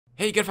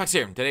Hey, Good Fox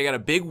here. Today I got a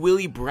big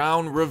Willie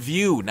Brown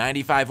review.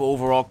 95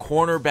 overall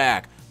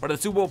cornerback. Part of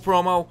the Super Bowl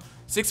promo.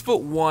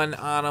 6'1"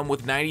 on him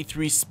with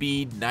 93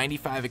 speed,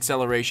 95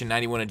 acceleration,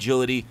 91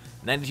 agility,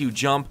 92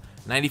 jump,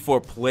 94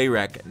 play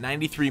rec,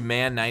 93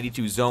 man,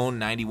 92 zone,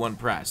 91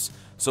 press.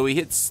 So he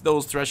hits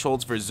those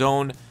thresholds for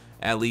zone,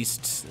 at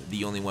least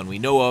the only one we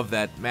know of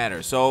that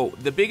matters. So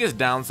the biggest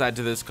downside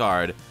to this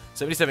card,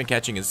 77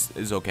 catching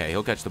is okay.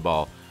 He'll catch the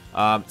ball.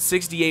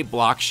 68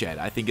 block shed,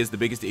 I think, is the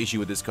biggest issue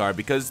with this card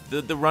because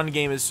the run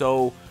game is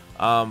so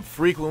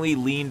frequently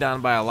leaned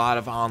on by a lot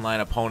of online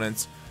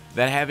opponents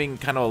that having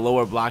kind of a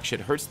lower block shed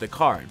hurts the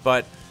card.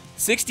 But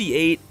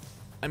 68,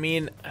 I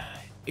mean,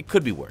 it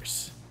could be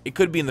worse. It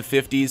could be in the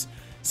 50s.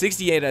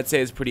 68, I'd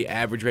say, is pretty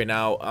average right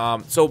now.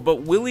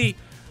 But Willie,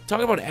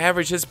 talking about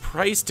average, his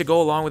price to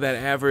go along with that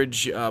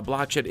average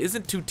block shed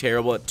isn't too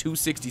terrible at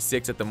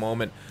 266 at the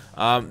moment.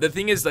 The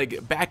thing is,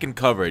 like, back in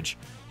coverage,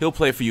 he'll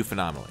play for you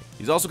phenomenally.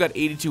 He's also got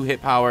 82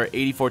 hit power,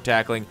 84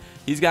 tackling.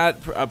 He's got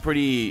a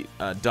pretty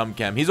dumb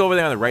chem. He's over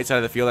there on the right side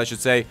of the field, I should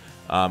say,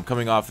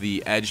 coming off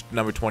the edge,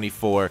 number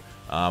 24,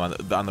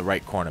 on the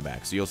right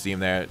cornerback. So you'll see him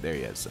there. There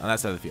he is, on that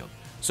side of the field.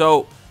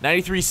 So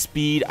 93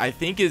 speed, I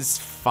think, is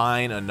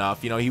fine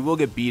enough. You know, he will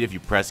get beat if you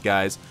press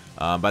guys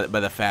by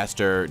the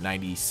faster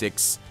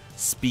 96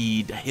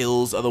 speed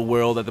Hills of the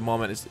world at the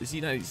moment. Is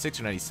he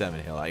 96 or 97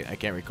 Hill? I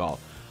can't recall.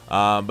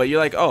 But you're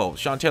like, oh,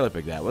 Sean Taylor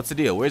picked that. What's the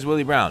deal? Where's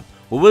Willie Brown?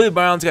 Well, Willie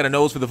Brown's got a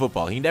nose for the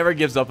football. He never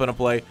gives up on a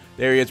play.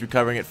 There he is,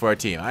 recovering it for our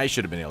team. I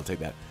should have been able to take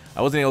that.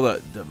 I wasn't able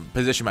to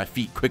position my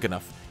feet quick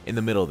enough in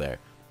the middle there.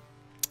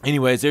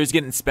 Anyways, there's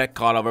getting spec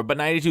caught over, but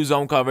 92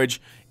 zone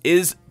coverage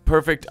is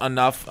perfect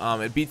enough.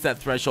 It beats that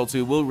threshold, so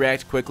he will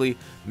react quickly.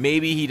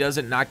 Maybe he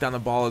doesn't knock down the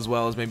ball as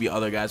well as maybe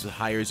other guys with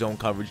higher zone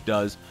coverage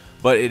does,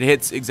 but it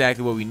hits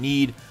exactly what we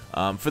need.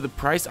 For the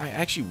price, I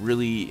actually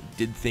really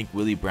did think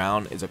Willie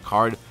Brown is a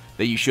card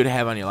that you should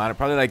have on your lineup.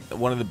 Probably like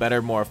one of the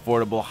better, more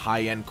affordable,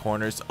 high-end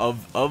corners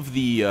of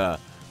the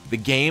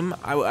game.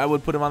 I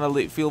would put him on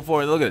the field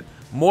for. Look at it,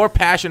 more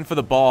passion for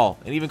the ball,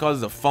 and even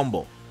causes a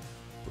fumble.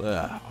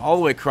 All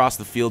the way across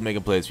the field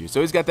making plays for you.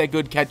 So he's got that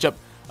good catch-up.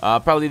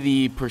 Probably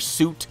the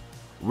pursuit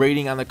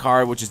rating on the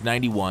card, which is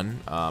 91.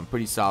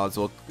 Pretty solid.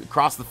 So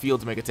across the field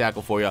to make a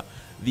tackle for you.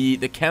 The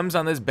chems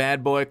on this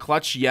bad boy.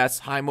 Clutch, yes.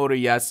 High motor,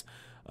 yes.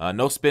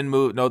 No spin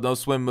move, no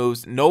swim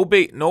moves. No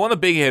on the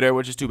big hitter,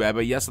 which is too bad.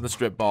 But yes on the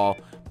strip ball,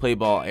 play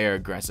ball, air,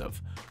 aggressive.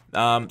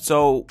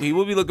 So he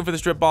will be looking for the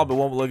strip ball, but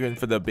won't be looking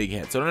for the big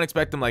hit. So don't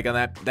expect him like on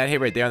that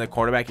hit right there on the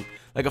quarterback,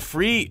 like a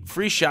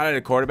free shot at a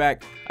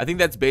quarterback. I think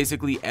that's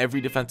basically every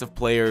defensive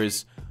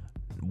player's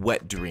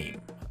wet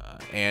dream.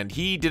 And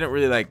he didn't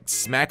really like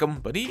smack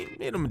him, but he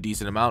made him a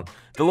decent amount.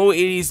 The low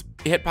 80s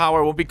hit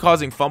power won't be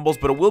causing fumbles,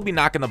 but it will be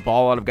knocking the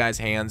ball out of guys'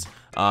 hands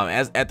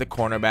as at the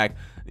cornerback.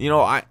 You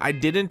know, I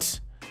didn't,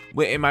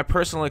 in my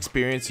personal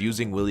experience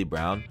using Willie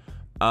Brown,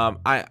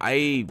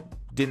 I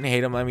didn't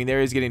hate him. I mean,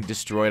 there he's getting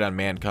destroyed on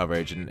man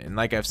coverage, and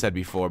like I've said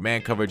before,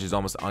 man coverage is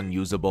almost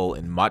unusable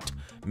in MUT.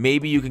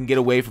 Maybe you can get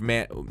away with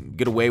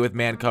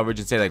man coverage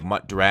and say like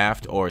MUT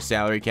draft or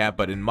salary cap,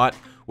 but in MUT,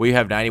 where you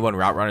have 91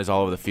 route runners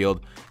all over the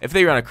field, if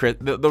they run a Chris,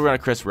 they'll run a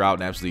Chris route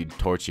and absolutely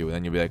torch you, and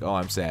then you'll be like, oh,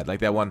 I'm sad, like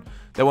that one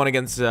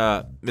against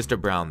Mr.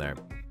 Brown there.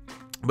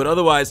 But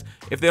otherwise,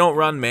 if they don't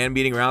run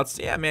man-beating routes,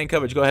 yeah, man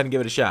coverage, go ahead and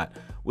give it a shot.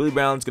 Willie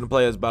Brown's going to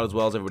play about as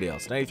well as everybody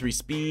else. 93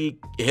 speed,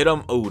 hit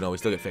him. Oh, no, he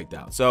still get faked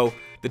out. So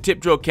the tip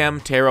drill chem,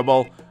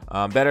 terrible.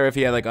 Better if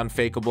he had like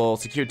unfakeable.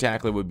 Secure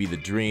tackler would be the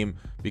dream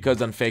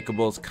because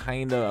unfakeable is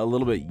kind of a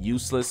little bit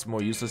useless,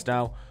 more useless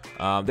now.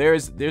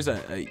 There's a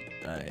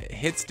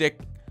hit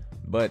stick,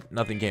 but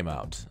nothing came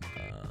out.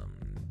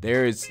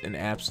 There is an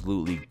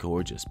absolutely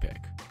gorgeous pick.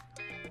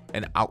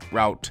 An out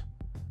route,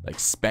 like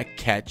spec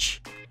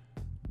catch,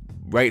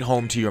 right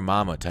home to your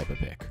mama type of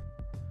pick.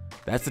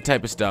 That's the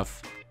type of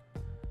stuff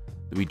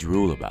that we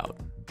drool about.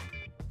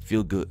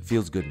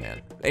 Feels good,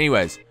 man.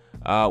 Anyways,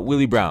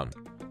 Willie Brown,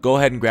 go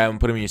ahead and grab him,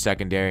 put him in your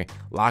secondary,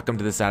 lock him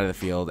to the side of the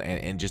field,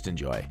 and just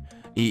enjoy.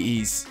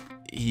 He's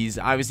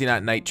obviously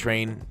not night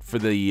trained for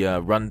the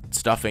run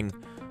stuffing,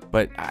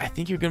 but I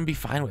think you're going to be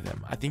fine with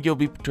him. I think you'll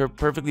be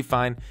perfectly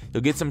fine.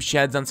 You'll get some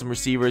sheds on some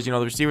receivers. You know,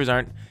 the receivers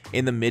aren't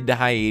in the mid to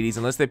high 80s.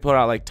 Unless they put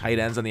out like tight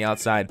ends on the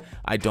outside,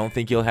 I don't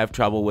think you'll have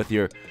trouble with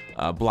your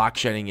block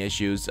shedding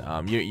issues.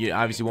 You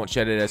obviously won't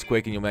shed it as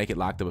quick, and you'll make it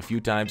locked up a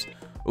few times.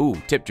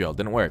 Ooh, tip drill.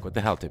 Didn't work. What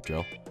the hell, tip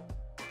drill?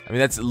 I mean,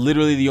 that's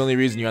literally the only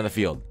reason you're on the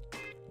field.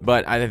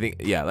 But I think,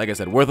 yeah, like I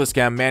said, worthless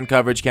chem, man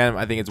coverage chem,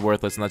 I think it's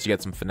worthless unless you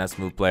get some finesse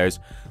move players.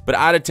 But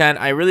out of 10,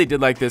 I really did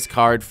like this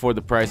card for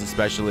the price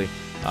especially.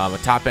 A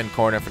top-end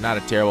corner for not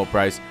a terrible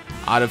price.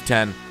 Out of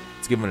 10,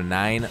 let's give him a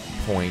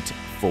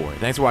 9.4.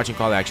 Thanks for watching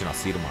Call to Action. I'll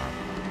see you tomorrow.